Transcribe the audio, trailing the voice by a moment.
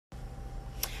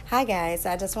Hi guys,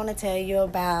 I just want to tell you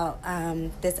about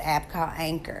this app called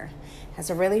Anchor. It's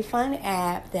a really fun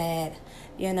app that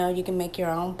you can make your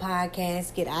own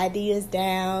podcast, get ideas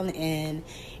down, and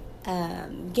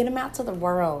get them out to the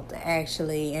world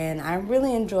actually. And I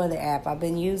really enjoy the app. I've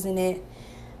been using it.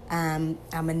 I'm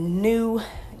a new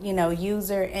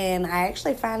user, and I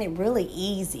actually find it really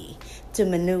easy to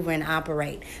maneuver and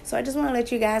operate. So I just want to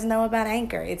let you guys know about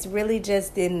Anchor. It's really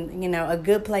just a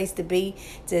good place to be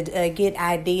to get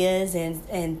ideas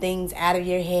and things out of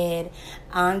your head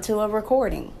onto a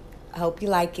recording. I hope you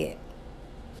like it.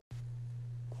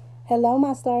 Hello,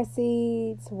 my star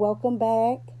seeds. Welcome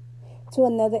back to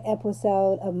another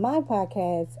episode of my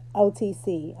podcast,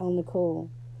 OTC on the Cool.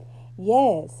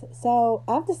 Yes, so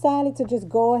I've decided to just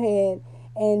go ahead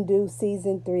and do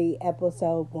season 3,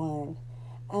 episode 1.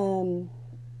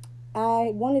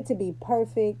 I want it to be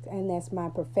perfect, and that's my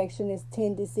perfectionist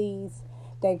tendencies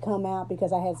that come out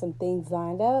because I had some things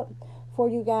lined up for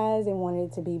you guys and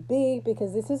wanted it to be big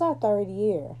because this is our 3rd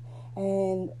year.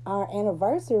 And our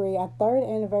third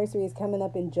anniversary is coming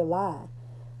up in July.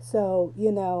 So,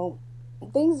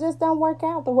 things just don't work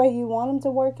out the way you want them to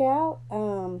work out.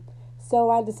 So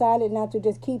I decided not to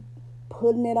just keep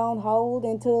putting it on hold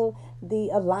until the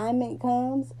alignment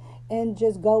comes and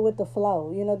just go with the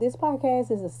flow. This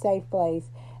podcast is a safe place,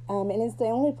 and it's the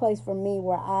only place for me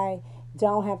where I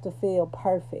don't have to feel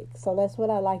perfect. So that's what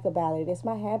I like about it. It's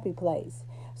my happy place.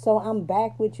 So I'm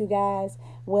back with you guys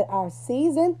with our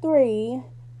season 3,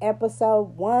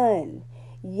 episode 1.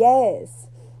 Yes.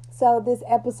 So this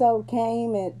episode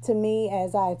came to me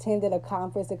as I attended a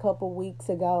conference a couple weeks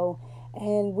ago,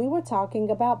 and we were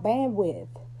talking about bandwidth.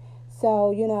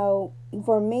 So,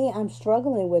 for me, I'm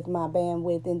struggling with my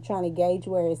bandwidth and trying to gauge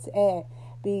where it's at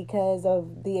because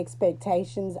of the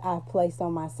expectations I've placed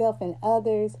on myself and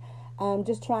others. I'm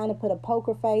just trying to put a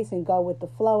poker face and go with the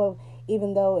flow,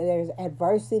 even though there's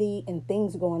adversity and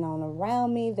things going on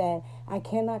around me that I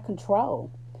cannot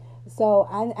control. So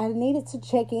I needed to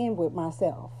check in with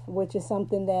myself, which is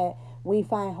something that we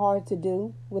find hard to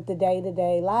do with the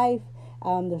day-to-day life,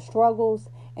 the struggles,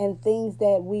 and things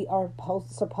that we are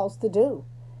supposed to do.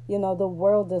 The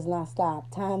world does not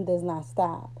stop. Time does not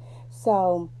stop.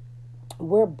 So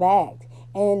we're back.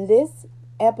 And this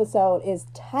episode is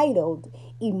titled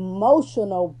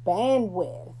Emotional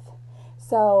Bandwidth.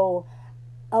 So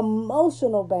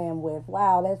emotional bandwidth.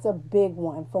 Wow, that's a big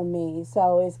one for me.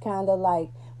 So it's kind of like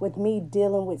with me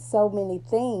dealing with so many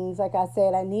things, like I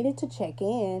said, I needed to check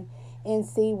in and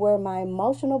see where my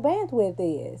emotional bandwidth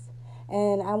is.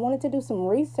 And I wanted to do some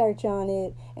research on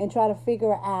it and try to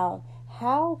figure out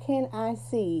how can I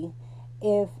see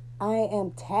if I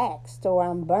am taxed or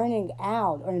I'm burning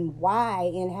out and why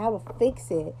and how to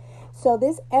fix it. So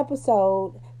this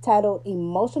episode titled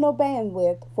Emotional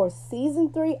Bandwidth for Season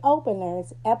 3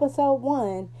 Openers, Episode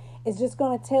 1, is just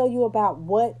going to tell you about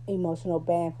what emotional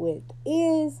bandwidth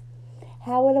is,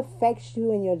 how it affects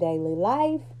you in your daily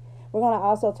life. We're going to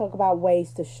also talk about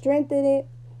ways to strengthen it.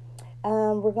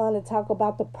 We're going to talk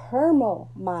about the PERMO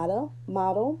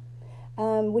model,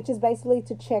 which is basically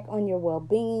to check on your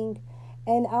well-being.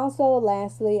 And also,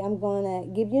 lastly, I'm going to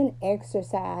give you an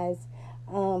exercise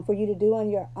for you to do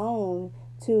on your own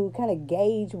to kind of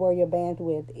gauge where your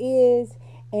bandwidth is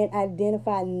and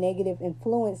identify negative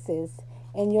influences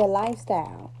in your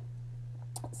lifestyle.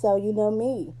 So, you know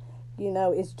me.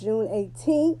 It's June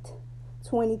 18th,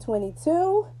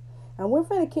 2022. And we're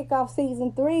going to kick off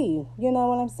season 3. You know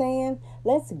what I'm saying?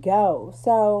 Let's go.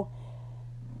 So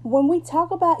when we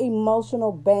talk about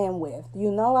emotional bandwidth,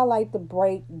 I like to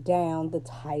break down the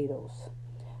titles.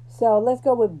 So let's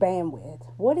go with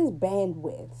bandwidth. What is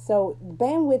bandwidth? So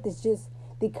bandwidth is just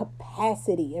the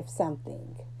capacity of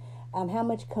something. How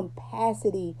much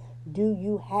capacity do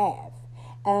you have?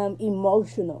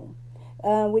 Emotional.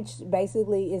 Which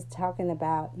basically is talking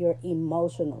about your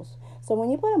emotionals. So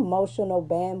when you put emotional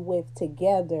bandwidth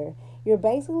together, you're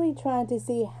basically trying to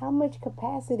see how much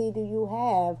capacity do you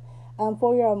have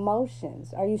for your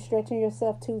emotions. Are you stretching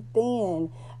yourself too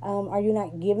thin? Are you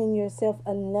not giving yourself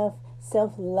enough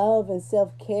self-love and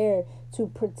self-care to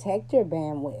protect your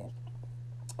bandwidth?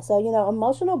 So,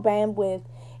 emotional bandwidth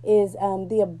is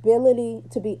the ability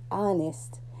to be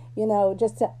honest,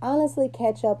 just to honestly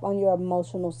catch up on your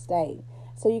emotional state.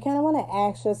 So you kind of want to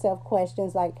ask yourself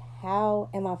questions like, how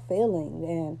am I feeling?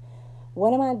 And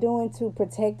what am I doing to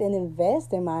protect and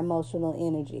invest in my emotional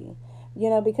energy?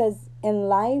 Because in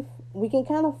life, we can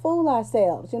kind of fool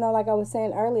ourselves. Like I was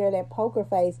saying earlier, that poker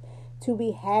face to be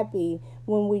happy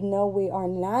when we know we are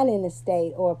not in a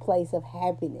state or a place of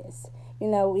happiness.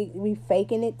 We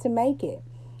faking it to make it.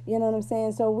 You know what I'm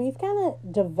saying? So we've kind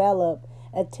of developed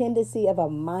a tendency of a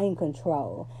mind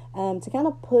control, to kind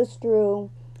of push through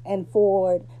and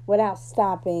forward without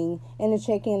stopping and to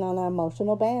check in on our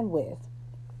emotional bandwidth.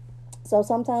 So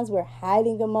sometimes we're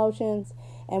hiding emotions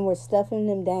and we're stuffing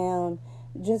them down,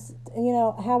 just,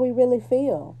 how we really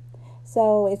feel.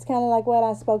 So it's kind of like what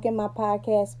I spoke in my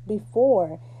podcast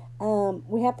before.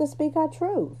 We have to speak our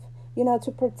truth,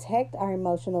 to protect our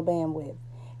emotional bandwidth.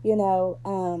 We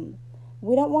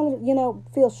don't want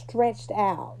to, feel stretched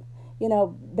out.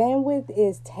 Bandwidth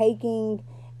is taking,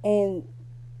 and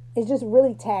it's just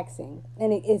really taxing,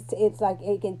 and it's like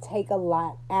it can take a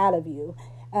lot out of you,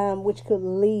 which could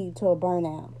lead to a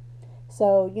burnout.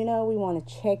 So we want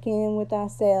to check in with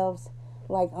ourselves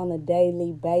like on a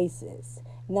daily basis,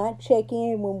 not check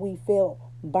in when we feel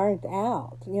burnt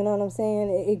out. You know what I'm saying?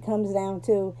 It comes down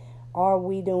to, are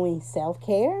we doing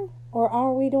self-care or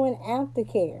are we doing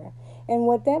aftercare? And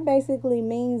what that basically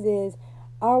means is,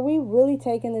 are we really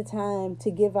taking the time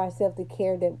to give ourselves the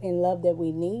care that and love that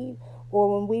we need?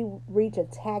 Or when we reach a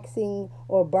taxing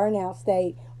or burnout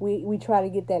state, we try to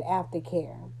get that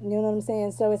aftercare. You know what I'm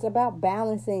saying? So it's about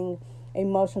balancing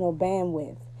emotional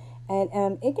bandwidth.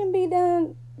 And it can be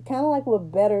done kind of like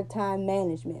with better time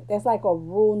management. That's like a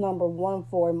rule number one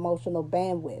for emotional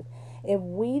bandwidth. If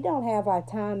we don't have our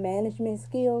time management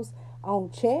skills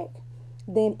on check,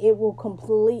 then it will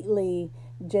completely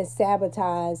just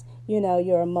sabotage,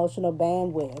 your emotional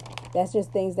bandwidth. That's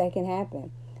just things that can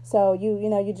happen. So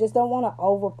you just don't want to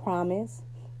overpromise.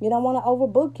 You don't want to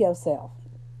overbook yourself,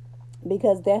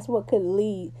 because that's what could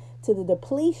lead to the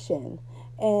depletion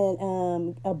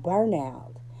and a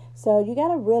burnout. So you got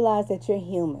to realize that you're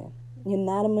human. You're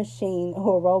not a machine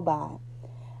or a robot.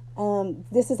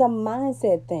 This is a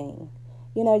mindset thing.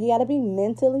 You got to be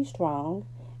mentally strong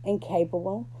and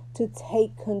capable to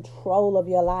take control of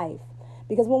your life.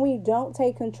 Because when we don't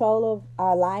take control of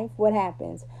our life, what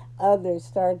happens? Others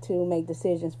start to make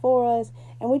decisions for us,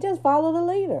 and we just follow the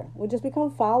leader. We just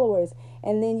become followers,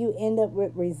 and then you end up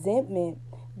with resentment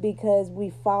because we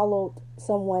followed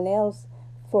someone else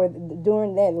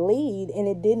during that lead, and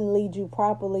it didn't lead you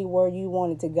properly where you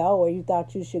wanted to go, or you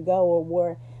thought you should go, or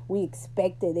where we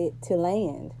expected it to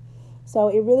land. So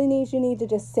it really you need to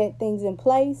just set things in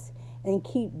place and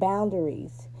keep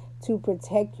boundaries to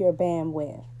protect your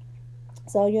bandwidth.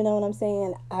 So you know what I'm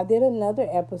saying? I did another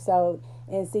episode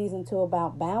in season 2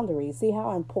 about boundaries. See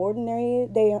how important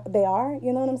they are?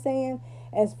 You know what I'm saying?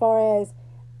 As far as,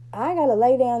 I got to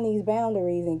lay down these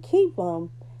boundaries and keep them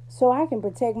so I can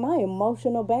protect my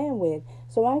emotional bandwidth,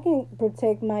 so I can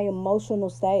protect my emotional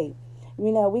state.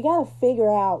 We got to figure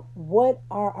out what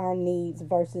are our needs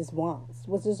versus wants,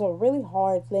 which is a really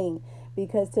hard thing,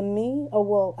 because to me,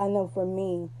 I know for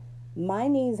me, my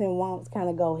needs and wants kind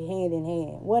of go hand in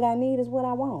hand. What I need is what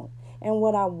I want, and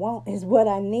what I want is what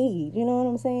I need. You know what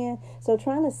I'm saying? So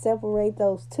trying to separate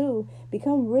those two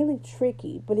become really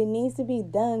tricky, but it needs to be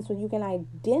done so you can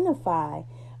identify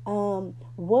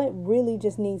what really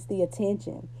just needs the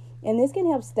attention. And this can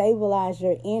help stabilize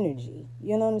your energy.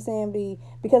 You know what I'm saying?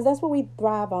 Because that's what we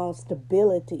thrive on: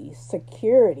 stability,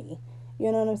 security.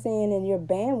 You know what I'm saying? And your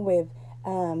bandwidth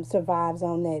survives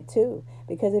on that too.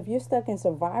 Because if you're stuck in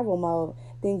survival mode,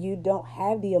 then you don't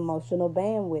have the emotional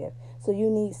bandwidth. So you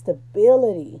need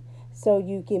stability so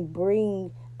you can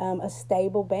bring a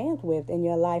stable bandwidth in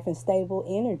your life and stable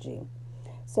energy.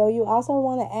 So you also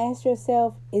want to ask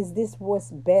yourself, is this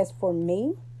what's best for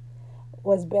me?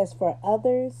 What's best for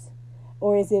others?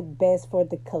 Or is it best for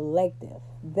the collective?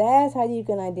 That's how you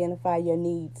can identify your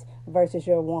needs versus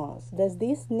your wants. Does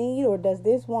this need or does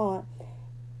this want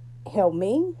help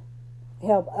me,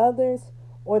 help others,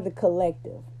 or the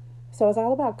collective? So it's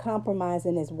all about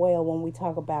compromising as well when we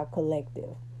talk about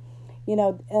collective.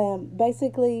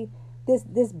 Basically, this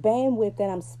bandwidth that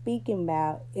I'm speaking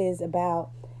about is about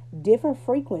different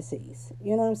frequencies.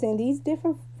 You know what I'm saying? These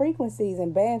different frequencies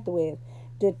and bandwidth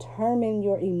determine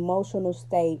your emotional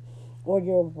state or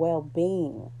your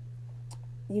well-being.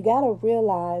 You got to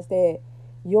realize that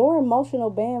your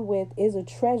emotional bandwidth is a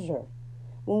treasure.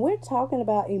 When we're talking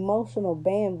about emotional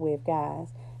bandwidth, guys,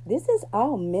 this is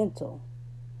all mental.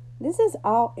 This is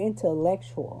all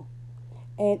intellectual.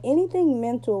 And anything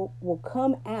mental will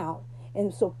come out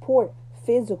and support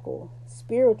physical,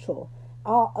 spiritual,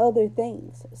 all other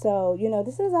things. So,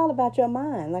 this is all about your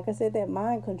mind. Like I said, that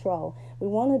mind control. We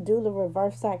want to do the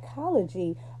reverse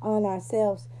psychology on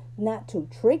ourselves, not to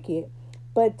trick it,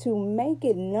 but to make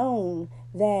it known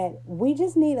that we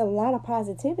just need a lot of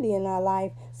positivity in our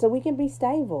life so we can be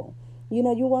stable. You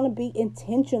want to be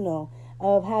intentional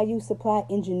of how you supply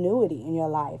ingenuity in your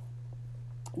life.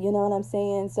 You know what I'm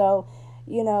saying? So,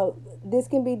 this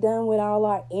can be done with all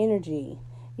our energy.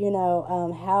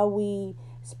 how we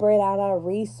spread out our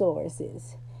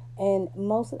resources. And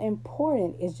most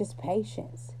important is just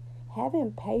patience.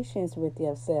 Having patience with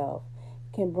yourself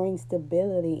can bring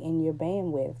stability in your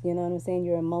bandwidth,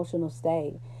 your emotional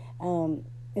state.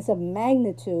 It's a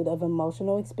magnitude of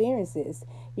emotional experiences,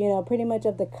 pretty much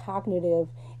of the cognitive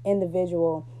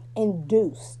individual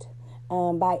induced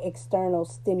by external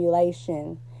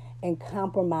stimulation and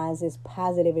compromises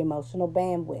positive emotional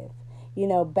bandwidth.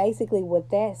 Basically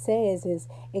what that says is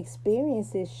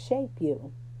experiences shape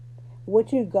you.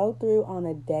 What you go through on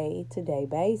a day-to-day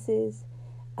basis,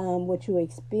 what you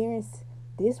experience,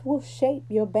 this will shape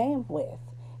your bandwidth.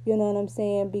 You know what I'm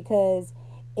saying? Because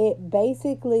it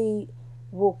basically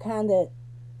will kind of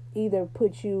either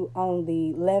put you on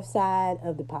the left side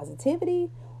of the positivity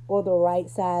or the right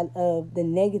side of the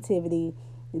negativity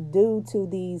due to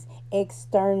these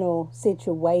external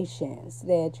situations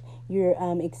that you're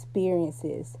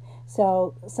experiences.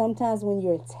 So sometimes when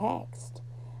you're taxed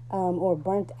or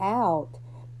burnt out,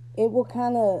 it will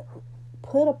kind of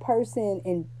put a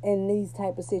person in these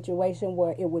type of situation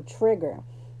where it would trigger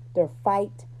their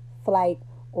fight, flight,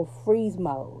 or freeze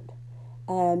mode.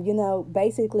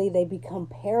 Basically they become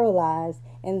paralyzed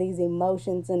in these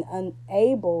emotions and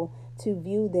unable to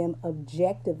view them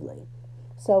objectively.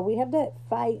 So we have that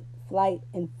fight, flight,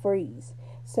 and freeze.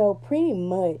 So pretty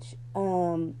much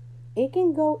it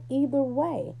can go either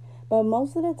way. But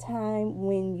most of the time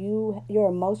when your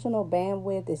emotional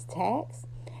bandwidth is taxed,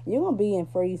 you're going to be in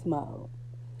freeze mode.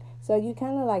 So you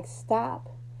kind of like stop,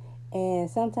 and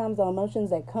sometimes the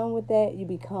emotions that come with that, you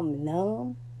become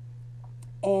numb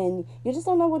and you just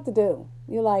don't know what to do.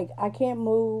 You're like, I can't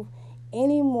move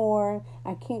anymore.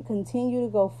 I can't continue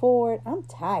to go forward. I'm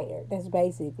tired. That's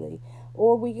basically.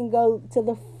 Or we can go to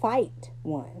the fight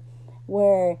one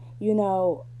where,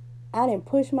 I didn't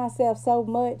push myself so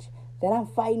much that I'm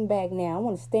fighting back now. I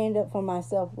want to stand up for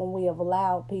myself when we have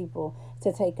allowed people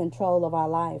to take control of our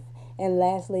life. And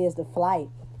lastly is the flight.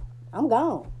 I'm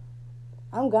gone.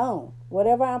 I'm gone.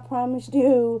 Whatever I promised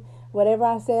you, whatever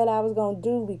I said I was going to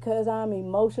do, because I'm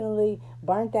emotionally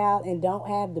burnt out and don't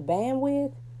have the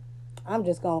bandwidth, I'm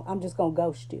just going to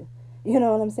ghost you. You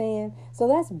know what I'm saying? So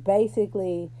that's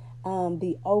basically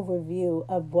the overview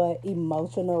of what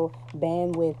emotional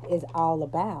bandwidth is all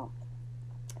about.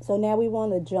 So now we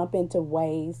want to jump into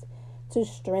ways to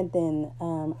strengthen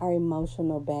our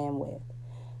emotional bandwidth.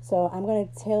 So I'm going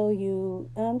to tell you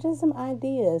just some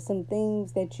ideas, some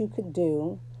things that you could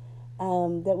do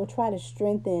that will try to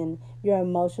strengthen your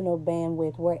emotional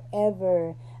bandwidth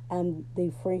wherever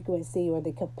the frequency or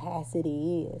the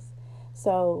capacity is.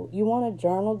 So you want to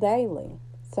journal daily.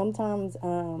 Sometimes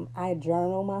I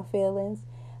journal my feelings,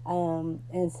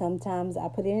 and sometimes I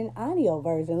put it in audio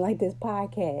version like this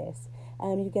podcast.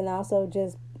 You can also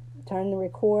just turn the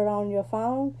record on your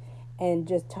phone and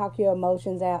just talk your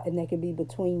emotions out, and they can be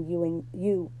between you and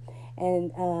you.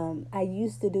 And I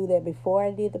used to do that before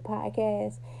I did the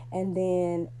podcast, and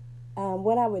then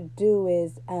what I would do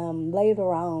is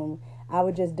later on I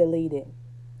would just delete it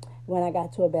when I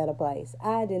got to a better place.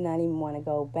 I did not even want to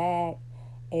go back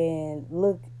and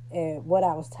look at what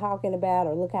I was talking about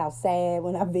or look how sad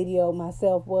when I videoed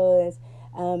myself was,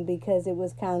 because it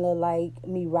was kind of like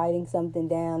me writing something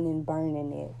down and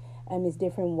burning it. It's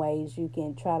different ways you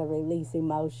can try to release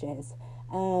emotions.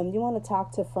 You want to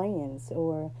talk to friends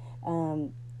or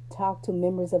talk to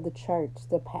members of the church,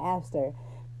 the pastor,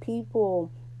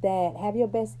 people that have your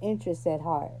best interests at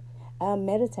heart.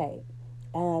 Meditate.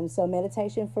 So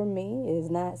meditation for me is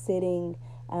not sitting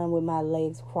with my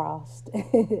legs crossed.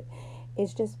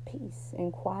 It's just peace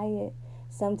and quiet.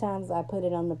 Sometimes I put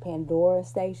it on the Pandora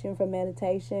station for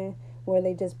meditation, where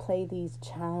they just play these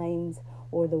chimes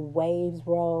or the waves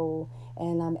roll,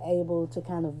 and I'm able to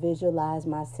kind of visualize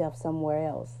myself somewhere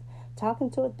else. Talking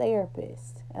to a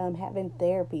therapist, having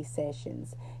therapy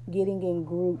sessions, getting in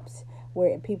groups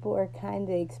where people are kind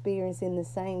of experiencing the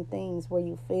same things, where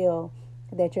you feel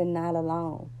that you're not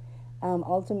alone.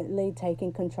 Ultimately,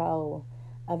 taking control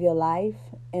of your life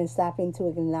and stopping to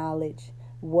acknowledge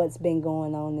what's been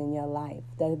going on in your life.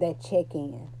 That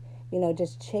check-in,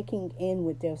 just checking in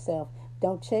with yourself.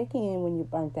 Don't check in when you're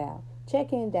burnt out.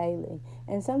 Check in daily.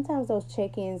 And sometimes those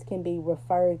check-ins can be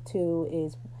referred to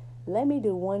as, let me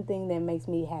do one thing that makes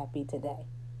me happy today.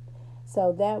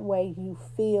 So that way you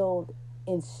feel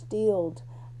instilled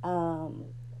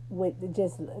with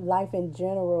just life in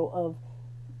general of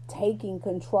taking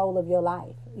control of your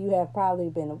life. You have probably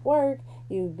been at work,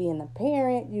 you've been a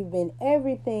parent, you've been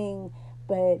everything,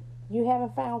 but you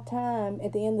haven't found time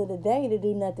at the end of the day to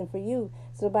do nothing for you.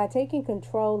 So by taking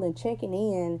control and checking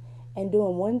in and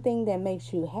doing one thing that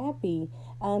makes you happy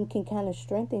can kind of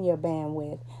strengthen your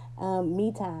bandwidth.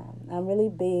 Me time. I'm really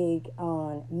big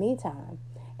on me time.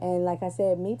 And like I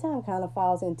said, me time kind of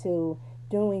falls into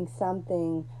doing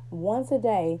something once a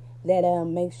day that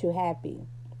makes you happy.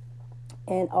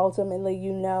 And ultimately,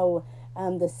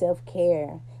 the self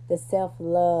care, the self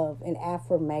love, and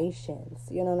affirmations.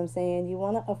 You know what I'm saying? You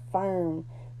want to affirm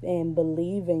and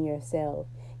believe in yourself.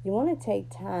 You want to take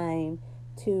time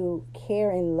to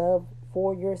care and love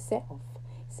for yourself.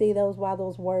 See those why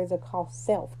those words are called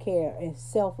self care and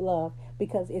self love,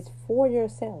 because it's for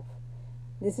yourself.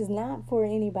 This is not for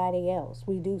anybody else.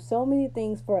 We do so many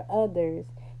things for others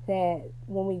that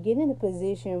when we get in a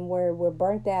position where we're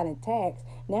burnt out and taxed,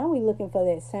 now we're looking for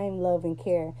that same love and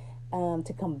care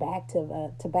to come back to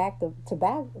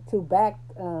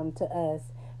us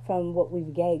from what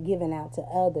we've given out to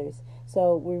others.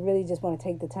 So we really just want to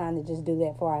take the time to just do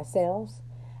that for ourselves.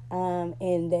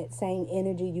 And that same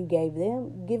energy you gave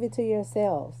them, give it to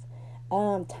yourselves.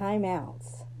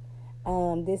 Timeouts.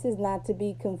 This is not to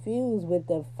be confused with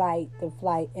the fight, the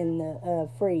flight, and the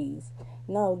freeze.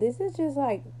 No, this is just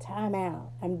like time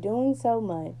out. I'm doing so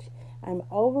much. I'm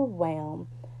overwhelmed.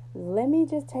 Let me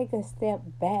just take a step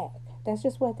back. That's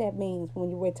just what that means when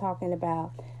you were talking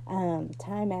about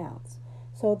timeouts.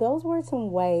 So those were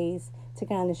some ways to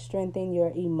kind of strengthen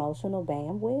your emotional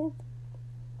bandwidth.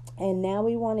 And now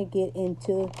we want to get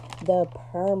into the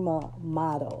PERMA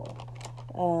model.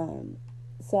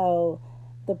 So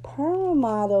the PERMA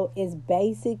model is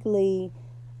basically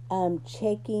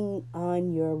checking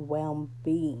on your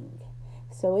well-being.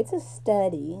 So it's a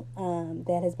study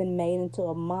that has been made into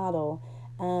a model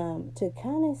to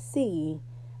kind of see,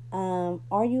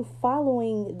 are you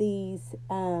following these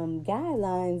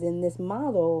guidelines in this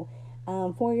model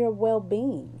for your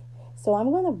well-being? So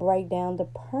I'm going to break down the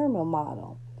PERMA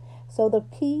model. So the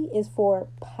P is for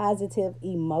positive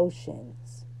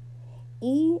emotions.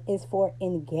 E is for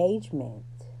engagement.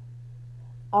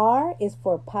 R is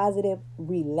for positive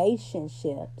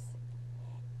relationships.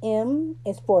 M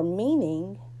is for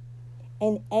meaning.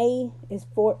 And A is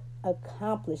for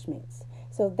accomplishments.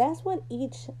 So that's what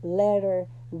each letter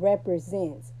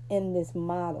represents in this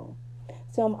model.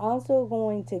 So I'm also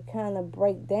going to kind of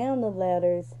break down the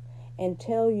letters and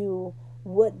tell you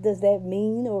what does that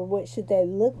mean or what should that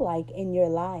look like in your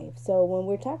life. So when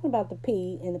we're talking about the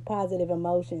P and the positive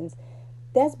emotions,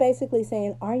 that's basically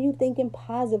saying, are you thinking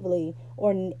positively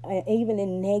or even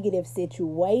in negative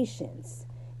situations?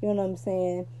 You know what I'm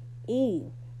saying? E,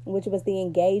 which was the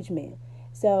engagement.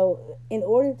 So in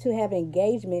order to have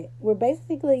engagement, we're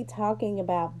basically talking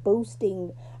about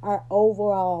boosting our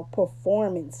overall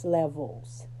performance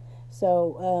levels.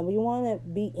 So we want to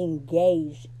be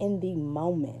engaged in the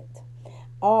moment.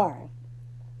 R,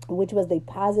 which was the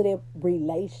positive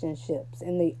relationships,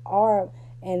 and the R,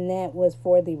 and that was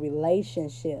for the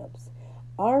relationships.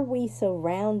 Are we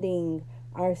surrounding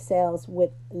ourselves with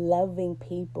loving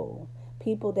people,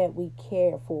 people that we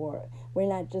care for? We're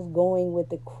not just going with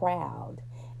the crowd.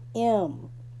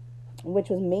 M, which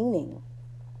was meaning.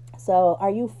 So are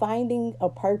you finding a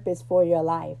purpose for your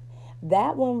life?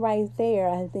 That one right there,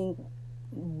 I think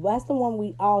that's the one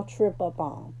we all trip up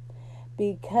on,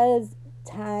 because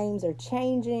times are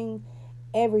changing.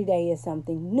 Every day is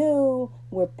something new.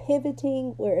 We're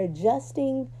pivoting, we're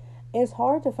adjusting. It's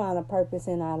hard to find a purpose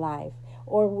in our life,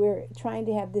 or we're trying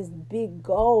to have this big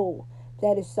goal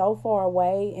that is so far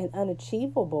away and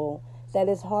unachievable that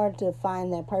it's hard to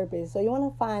find that purpose. So you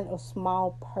want to find a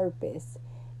small purpose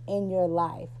in your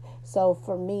life. So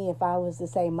for me, if I was to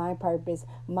say my purpose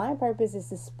is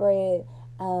to spread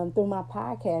through my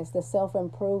podcast the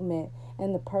self-improvement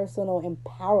and the personal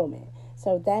empowerment.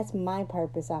 So that's my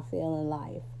purpose, I feel, in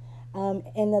life.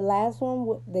 And the last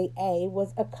one, the A,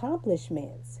 was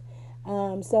accomplishments.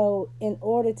 So in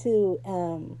order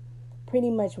to pretty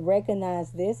much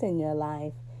recognize this in your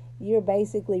life, you're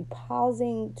basically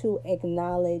pausing to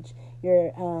acknowledge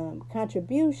your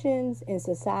contributions in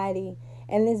society.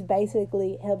 And this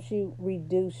basically helps you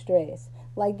reduce stress.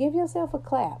 Like, give yourself a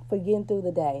clap for getting through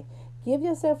the day. Give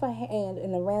yourself a hand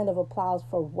and a round of applause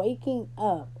for waking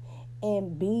up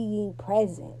and being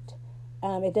present.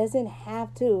 It doesn't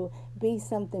have to be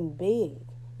something big.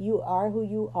 You are who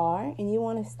you are, and you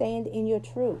want to stand in your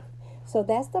truth. So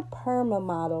that's the PERMA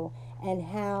model, and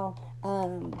how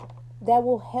that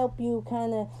will help you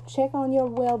kind of check on your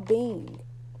well-being.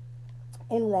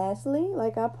 And lastly,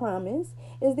 like I promised,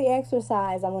 is the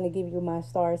exercise. I want to give you my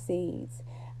star seeds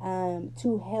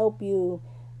to help you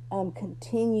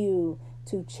continue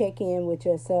to check in with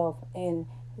yourself and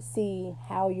see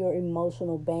how your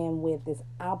emotional bandwidth is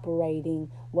operating,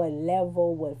 what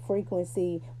level, what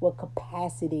frequency, what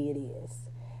capacity it is.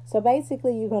 So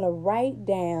basically, you're going to write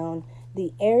down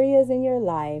the areas in your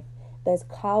life that's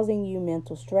causing you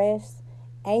mental stress,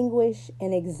 anguish,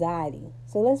 and anxiety.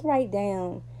 So let's write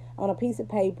down on a piece of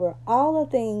paper all the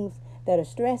things that are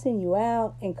stressing you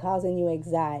out and causing you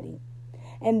anxiety.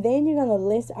 And then you're going to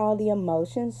list all the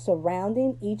emotions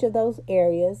surrounding each of those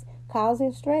areas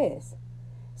causing stress.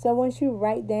 So once you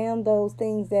write down those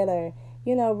things that are,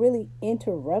 really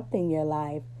interrupting your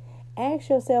life, ask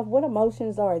yourself what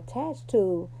emotions are attached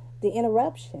to the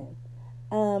interruption.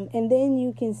 And then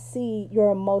you can see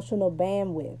your emotional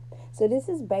bandwidth. So this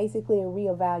is basically a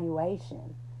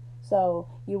reevaluation. So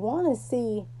you want to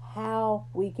see how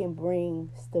we can bring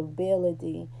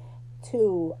stability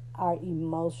to our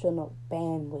emotional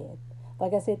bandwidth.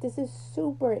 Like I said, this is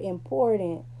super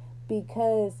important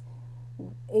because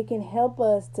it can help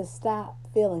us to stop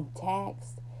feeling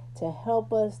taxed, to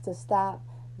help us to stop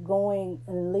going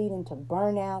and leading to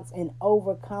burnouts and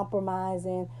over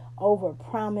compromising, over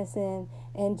promising,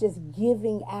 and just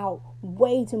giving out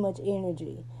way too much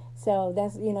energy. So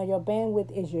that's, your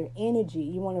bandwidth is your energy.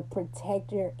 You want to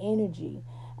protect your energy.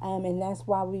 And that's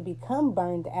why we become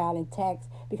burned out and taxed,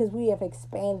 because we have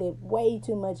expanded way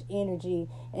too much energy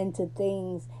into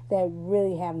things that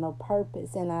really have no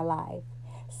purpose in our life.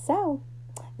 So,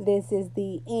 this is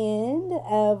the end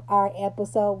of our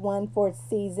episode 1 for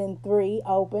season 3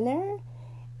 opener,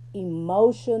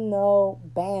 emotional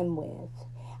bandwidth.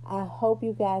 I hope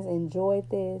you guys enjoyed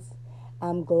this.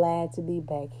 I'm glad to be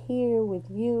back here with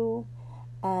you.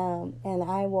 And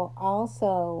I will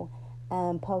also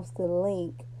post a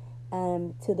link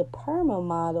to the PERMA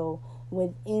model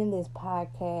within this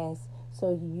podcast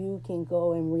so you can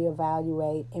go and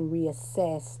reevaluate and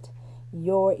reassess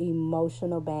your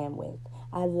emotional bandwidth.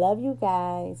 I love you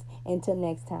guys. Until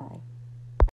next time.